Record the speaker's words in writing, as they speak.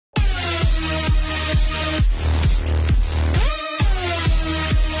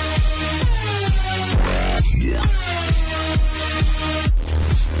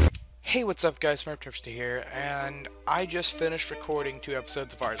Hey, what's up guys, SmartTripster here, and I just finished recording 2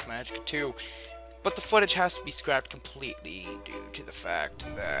 episodes of Ars Magica 2, but the footage has to be scrapped completely due to the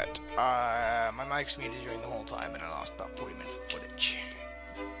fact that my mic's muted during the whole time and I lost about 40 minutes of footage.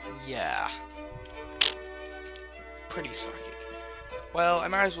 Yeah. Pretty sucky. Well, I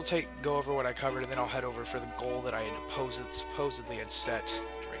might as well go over what I covered and then I'll head over for the goal that I had supposedly had set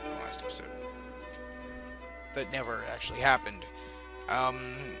during the last episode. That never actually happened.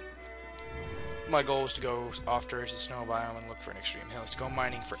 My goal was to go off towards the snow biome and look for an extreme hills, to go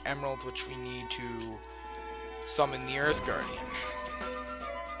mining for emerald, which we need to summon the Earth Guardian.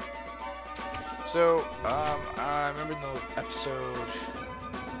 So, I remember in the episode,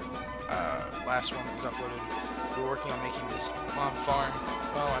 last one that was uploaded, we were working on making this mob farm.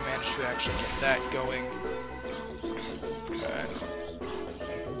 Well, I managed to actually get that going.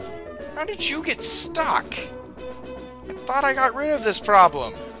 How did you get stuck? I thought I got rid of this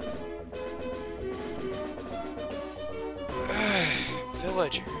problem.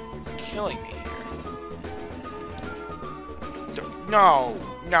 Villager, you're killing me here. No,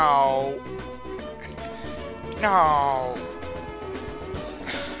 no, no.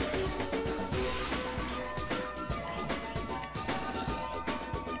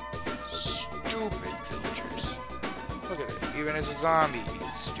 Stupid villagers. Look at it, even as a zombie,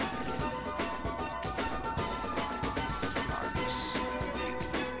 he's stupid. Come on, this is really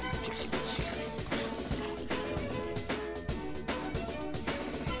ridiculous here.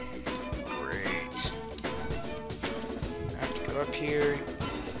 Up here,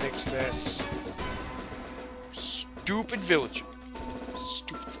 fix this. Stupid villager.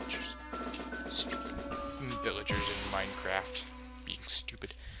 Stupid villagers. Stupid villagers in Minecraft being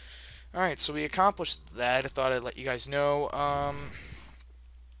stupid. Alright, so we accomplished that. I thought I'd let you guys know.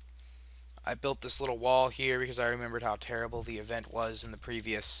 I built this little wall here because I remembered how terrible the event was in the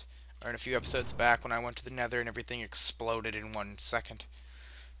previous, or in a few episodes back when I went to the Nether and everything exploded in 1 second.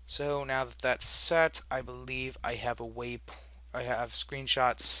 So now that that's set, I believe I have a waypoint. I have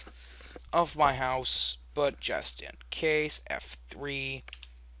screenshots of my house, but just in case, F3,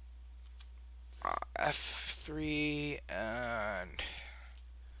 F3, and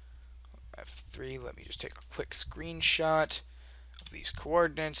F3. Let me just take a quick screenshot of these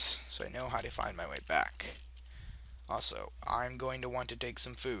coordinates so I know how to find my way back. Also, I'm going to want to take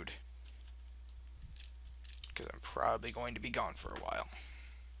some food, because I'm probably going to be gone for a while.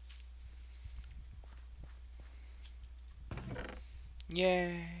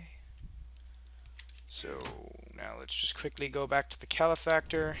 Yay! So now let's just quickly go back to the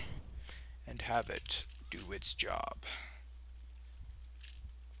calefactor and have it do its job.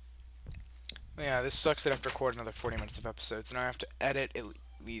 Yeah, this sucks that I have to record another 40 minutes of episodes, and I have to edit at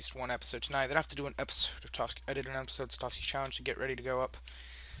least 1 episode tonight. Then I have to do an episode of edit an episode of Toxic Challenge to get ready to go up.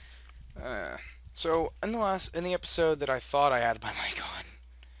 So in the episode that I thought I had my mic on,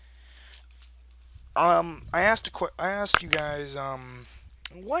 I asked you guys,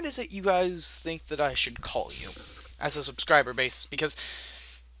 what is it you guys think that I should call you as a subscriber basis? Because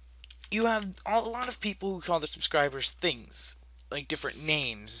you have a lot of people who call their subscribers things, like different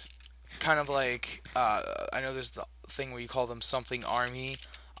names, kind of like, I know there's the thing where you call them something army.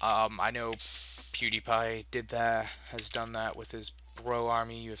 I know PewDiePie has done that with his bro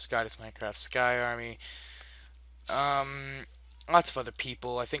army. You have Skytis Minecraft Sky Army. Lots of other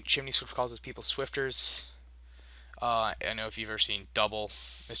people. I think Chimney Swift calls his people Swifters. I know if you've ever seen Double,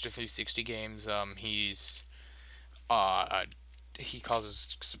 Mr. 360 Games, he calls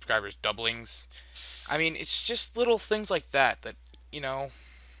his subscribers doublings. I mean, it's just little things like that that, you know,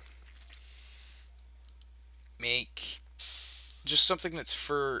 make just something that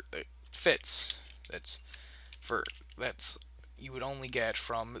fits. That's you would only get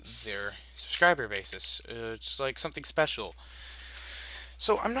from their subscriber basis. It's like something special.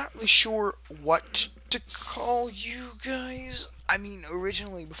 So I'm not really sure what to call you guys. I mean,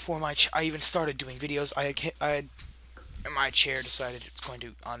 originally before I even started doing videos, I had my chair decided it's going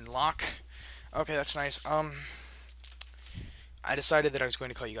to unlock. Okay, that's nice. I decided that I was going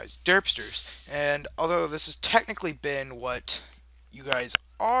to call you guys Derpsters, and although this has technically been what you guys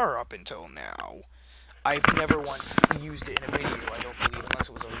are up until now, I've never once used it in a video, I don't believe, unless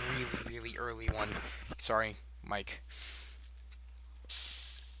it was a really, really early one. Sorry, Mike.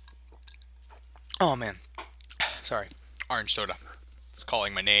 Oh, man. Sorry. Orange soda. It's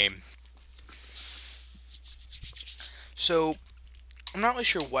calling my name. So, I'm not really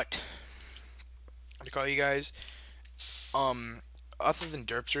sure what to call you guys. Other than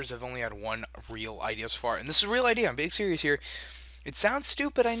Derpsters, I've only had one real idea so far. And this is a real idea. I'm being serious here. It sounds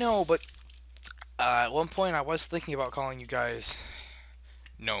stupid, I know, but at one point I was thinking about calling you guys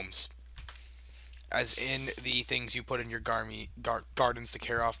gnomes. as in the things you put in your gardens to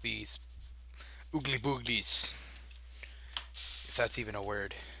carry off these oogly booglies. If that's even a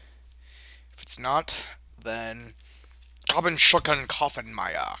word. If it's not, then Goblin Shucken Coffin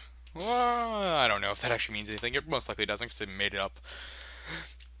Maya. Well, I don't know if that actually means anything. It most likely doesn't because they made it up.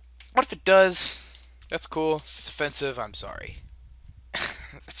 What if it does? That's cool. If it's offensive, I'm sorry.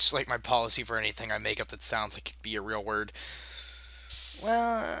 That's just like my policy for anything I make up that sounds like it'd be a real word.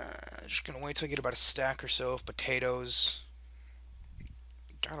 Well, I'm just gonna wait till I get about a stack or so of potatoes.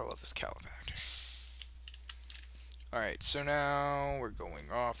 Gotta love this calefactor. Alright, so now we're going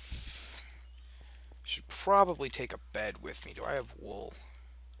off. Should probably take a bed with me. Do I have wool?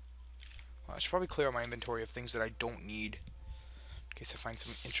 Well, I should probably clear out my inventory of things that I don't need, in case I find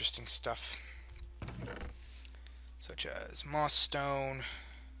some interesting stuff. Such as moss stone,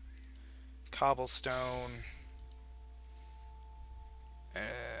 cobblestone,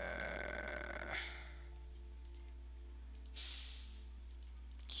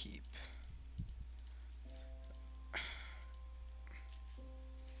 keep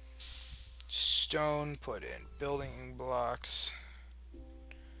stone, put in building blocks,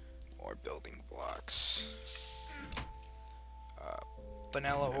 more building blocks,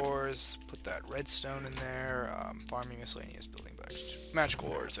 vanilla ores, put that redstone in there, farming miscellaneous building blocks, magical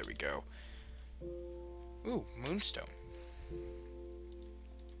ores, there we go. Ooh, moonstone.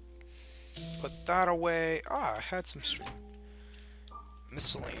 Put that away. Ah, I had some string.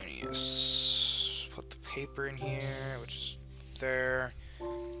 Miscellaneous. Put the paper in here, which is there.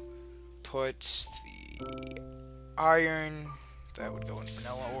 Put the iron. That would go in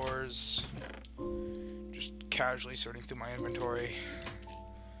vanilla ores. Just casually sorting through my inventory.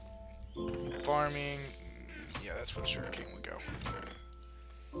 Farming. Yeah, that's where the sugarcane would go.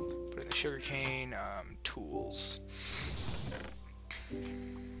 Put in the sugarcane. Tools.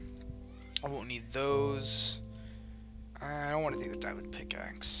 I won't need those. I don't want to take the diamond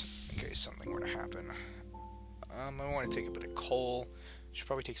pickaxe in case something were to happen. I want to take a bit of coal. Should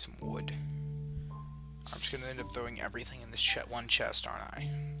probably take some wood. I'm just going to end up throwing everything in this one chest, aren't I?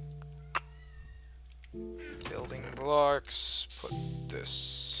 Building blocks. Put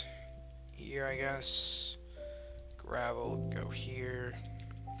this here, I guess. Gravel, go here.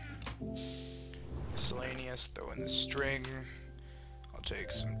 Miscellaneous, throw in the string. I'll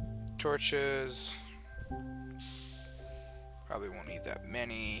take some torches. Probably won't need that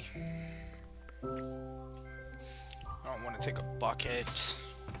many. I don't want to take a bucket.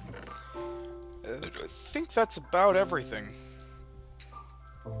 I think that's about everything.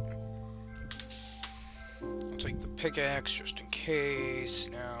 I'll take the pickaxe just in case.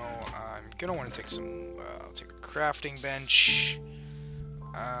 Now I'm gonna want to take some. I'll take a crafting bench.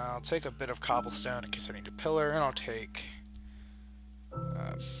 I'll take a bit of cobblestone in case I need a pillar, and I'll take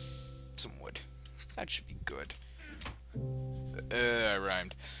some wood. That should be good. I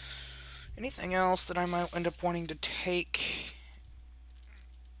rhymed. Anything else that I might end up wanting to take?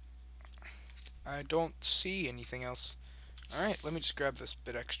 I don't see anything else. Alright, let me just grab this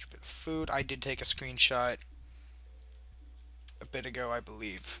extra bit of food. I did take a screenshot a bit ago, I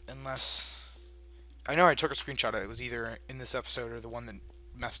believe. Unless... I know I took a screenshot. It was either in this episode or the one that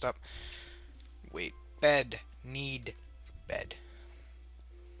messed up. Wait. Bed. Need bed.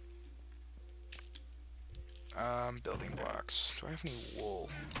 Building blocks. Do I have any wool?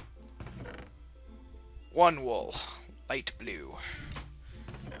 One wool. Light blue.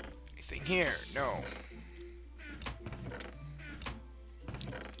 Anything here? No.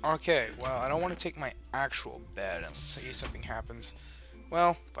 Okay, well, I don't want to take my actual bed, and let's say something happens.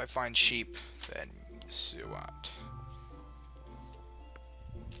 Well, if I find sheep, then so what?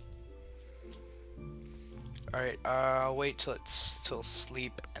 Alright, I'll wait till it's till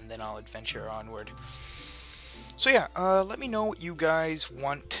sleep, and then I'll adventure onward. So yeah, let me know what you guys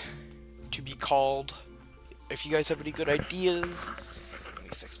want to be called. If you guys have any good ideas. Let me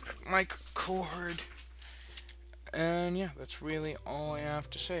fix my mic cord. And yeah, that's really all I have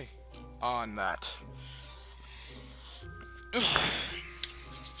to say on that.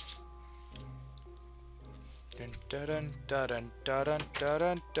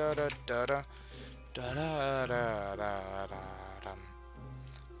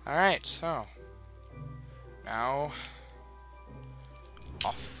 Alright, so now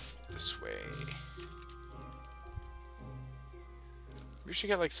off this way. We should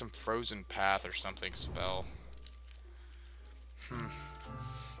get like some frozen path or something spell.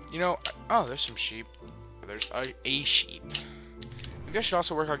 You know, oh, there's some sheep. There's a sheep. Maybe I should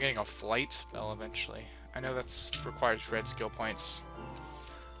also work on getting a flight spell eventually. I know that's requires red skill points.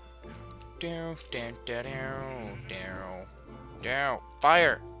 Down, down, down, down, down.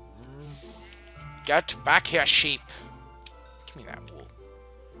 Fire! Get back here, sheep. Give me that wool.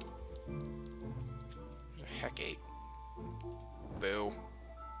 Heck, 8. Boo.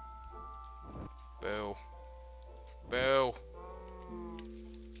 Boo. Boo.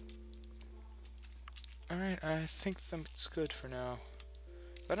 Alright, I think that's good for now.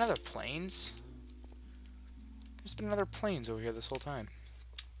 Is that another plains? There's been another plains over here this whole time.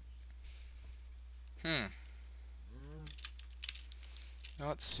 Now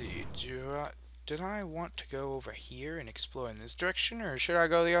let's see. Did I want to go over here and explore in this direction, or should I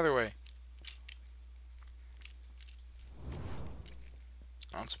go the other way?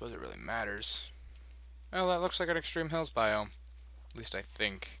 I don't suppose it really matters. Oh, that looks like an extreme hills biome. At least I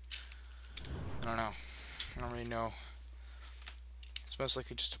think. I don't know. I don't really know. It's most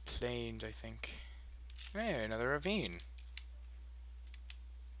likely just a plain, I think. Hey, another ravine.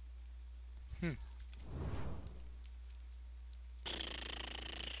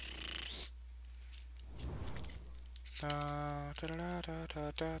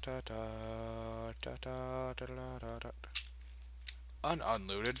 An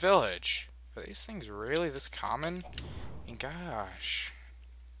unlooted village. Are these things really this common? I mean, gosh.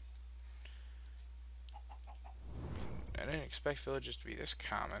 I didn't expect villages to be this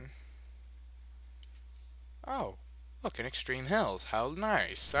common. Oh, look, in extreme hills. How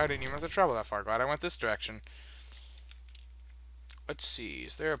nice. I didn't even have to travel that far. Glad I went this direction. Let's see.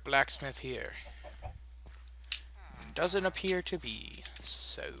 Is there a blacksmith here? Doesn't appear to be.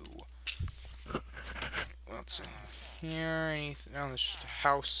 So, what's in here? Anything? No, there's just a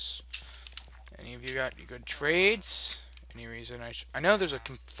house. Any of you got any good trades? Any reason I know there's a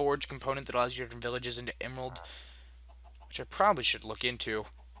forge component that allows you to turn villages into emerald, which I probably should look into.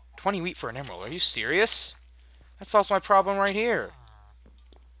 20 wheat for an emerald. Are you serious? That solves my problem right here.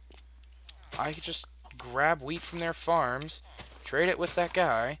 I could just grab wheat from their farms, trade it with that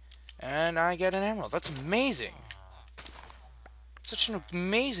guy, and I get an emerald. That's amazing. Such an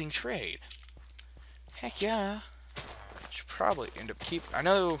amazing trade. Heck yeah. Should probably end up I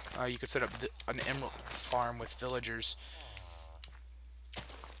know you could set up an emerald farm with villagers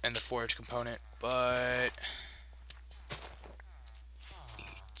and the forage component, but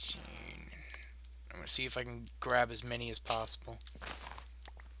 18. I'm gonna see if I can grab as many as possible.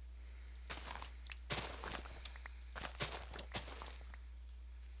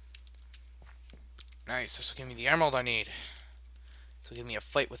 Nice. This will give me the emerald I need. This will give me a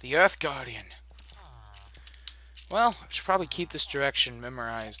fight with the Earth Guardian. Well, I should probably keep this direction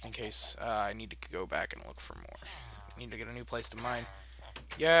memorized in case I need to go back and look for more. I need to get a new place to mine.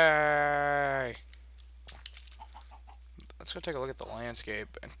 Yay! Let's go take a look at the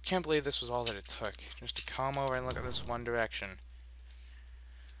landscape. I can't believe this was all that it took. Just to come over and look at this one direction.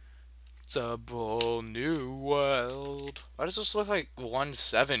 It's a whole new world. Why does this look like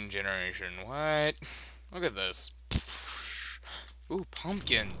 1.7 generation? What? Look at this. Ooh,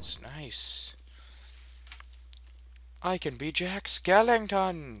 pumpkins. Nice. I can be Jack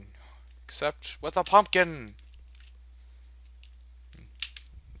Skellington, except with a pumpkin.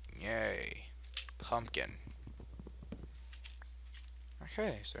 Yay. Pumpkin.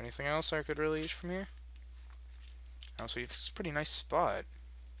 Okay, is there anything else I could really use from here? Oh, so this is a pretty nice spot.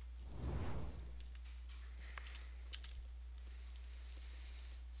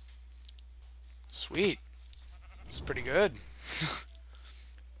 Sweet. It's pretty good.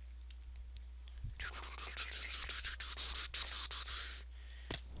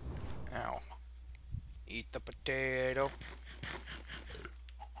 Ow. Eat the potato.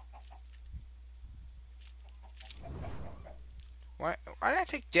 Why did I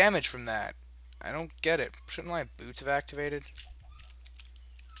take damage from that? I don't get it. Shouldn't my boots have activated?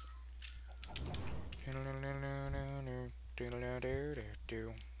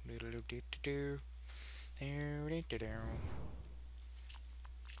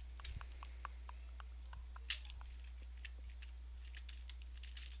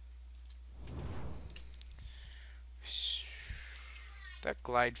 That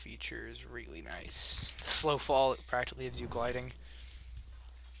glide feature is really nice. The slow fall, it practically gives you gliding.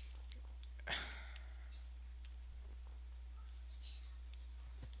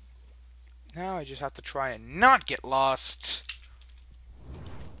 Now I just have to try and not get lost.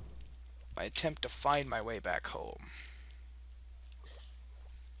 My attempt to find my way back home.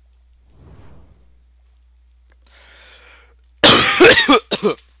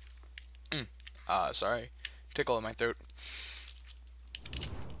 Sorry. Tickle in my throat.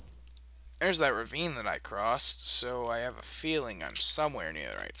 There's that ravine that I crossed, so I have a feeling I'm somewhere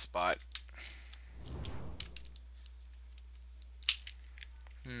near the right spot.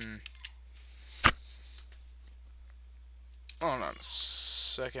 Hold on a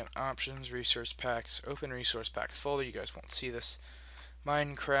second. Options, resource packs, open resource packs folder. You guys won't see this.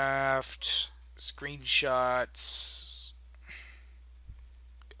 Minecraft, screenshots.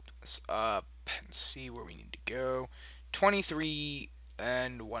 Open this up and see where we need to go. 23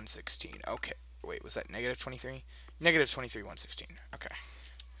 and 116. Okay. Wait, was that negative 23? Negative 23, 116. Okay.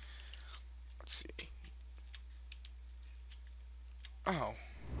 Let's see. Oh.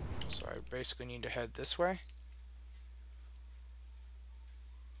 So I basically need to head this way.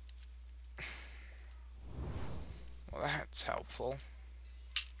 Well, that's helpful.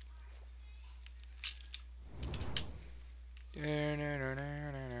 But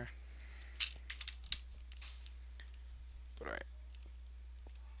alright.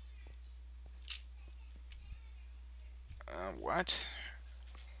 What?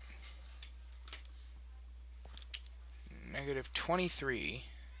 Negative 23.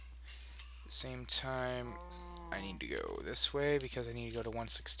 At the same time, I need to go this way because I need to go to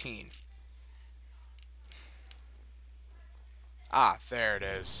 116. Ah, there it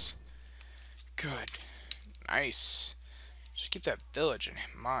is. Good. Nice. Just keep that village in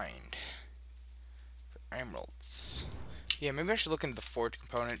mind. For emeralds. Yeah, maybe I should look into the forge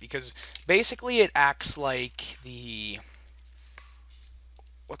component because basically it acts like the...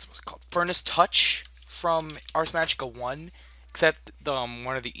 what's it called? Furnace Touch from Ars Magica 1. Except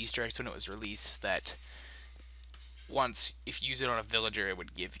one of the Easter eggs when it was released that once, if you use it on a villager, it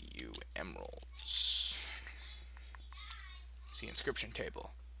would give you emeralds. See inscription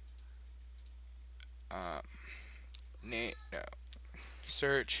table. No.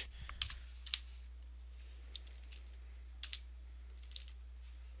 Search.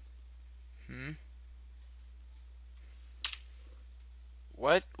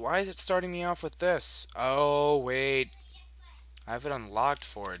 What? Why is it starting me off with this? Oh, wait. I have it unlocked,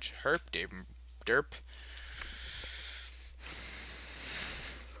 Forge. Herp, derp.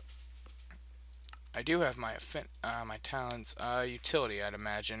 I do have my my talents. Utility, I'd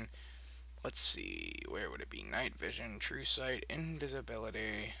imagine. Let's see. Where would it be? Night vision, true sight,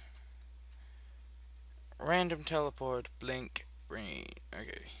 invisibility, random teleport, blink, rain.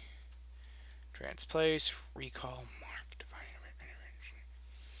 Okay. Transplace, recall, mark, divine intervention,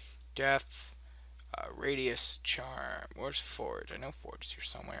 death, radius, charm. Where's Forge? I know Forge is here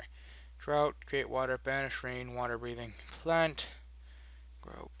somewhere. Drought, create water, banish rain, water breathing, plant,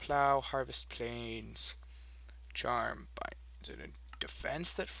 grow, plow, harvest plains, charm. Is it a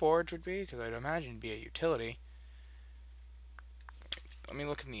defense that Forge would be? Because I'd imagine it'd be a utility. Let me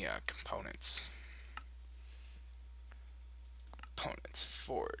look in the components. Components,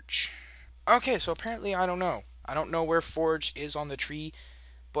 Forge. Okay, so apparently I don't know. I don't know where Forge is on the tree,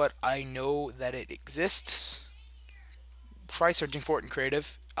 but I know that it exists. Try searching for it in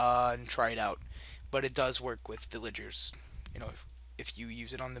creative and try it out. But it does work with villagers, you know, if you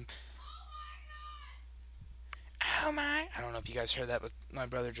use it on them. Oh my! I don't know if you guys heard that, but my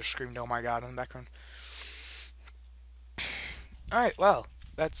brother just screamed, "Oh my God," in the background. Alright, well,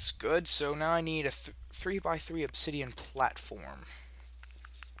 that's good. So now I need a 3x3 obsidian platform.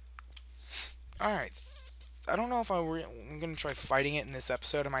 Alright. I don't know if I'm going to try fighting it in this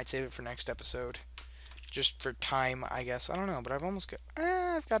episode. I might save it for next episode. Just for time, I guess. I don't know, but I've almost got...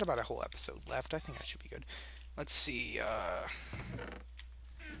 I've got about a whole episode left. I think I should be good. Let's see. I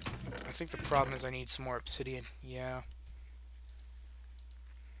think the problem is I need some more obsidian. Yeah.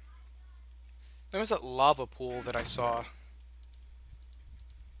 There was that lava pool that I saw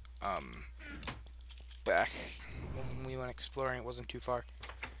back when we went exploring. It wasn't too far.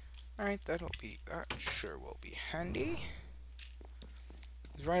 Alright, that sure will be handy.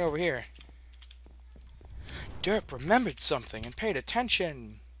 It's right over here. Derp remembered something and paid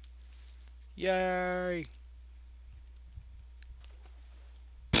attention. Yay.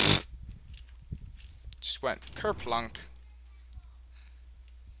 Just went kerplunk.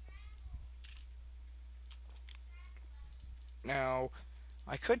 Now,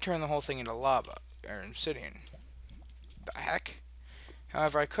 I could turn the whole thing into lava, or obsidian. The heck?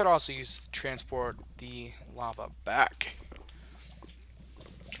 However, I could also use to transport the lava back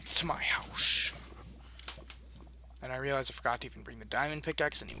to my house. And I realized I forgot to even bring the diamond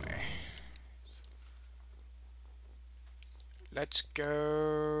pickaxe anyway. Let's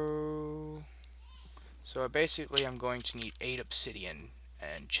go. So basically I'm going to need 8 obsidian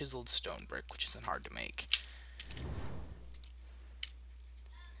and chiseled stone brick, which isn't hard to make.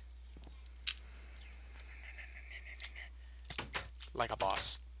 Like a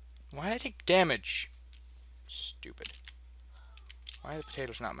boss. Why did I take damage? Stupid. Why are the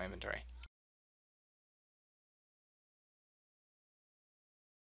potatoes not in my inventory?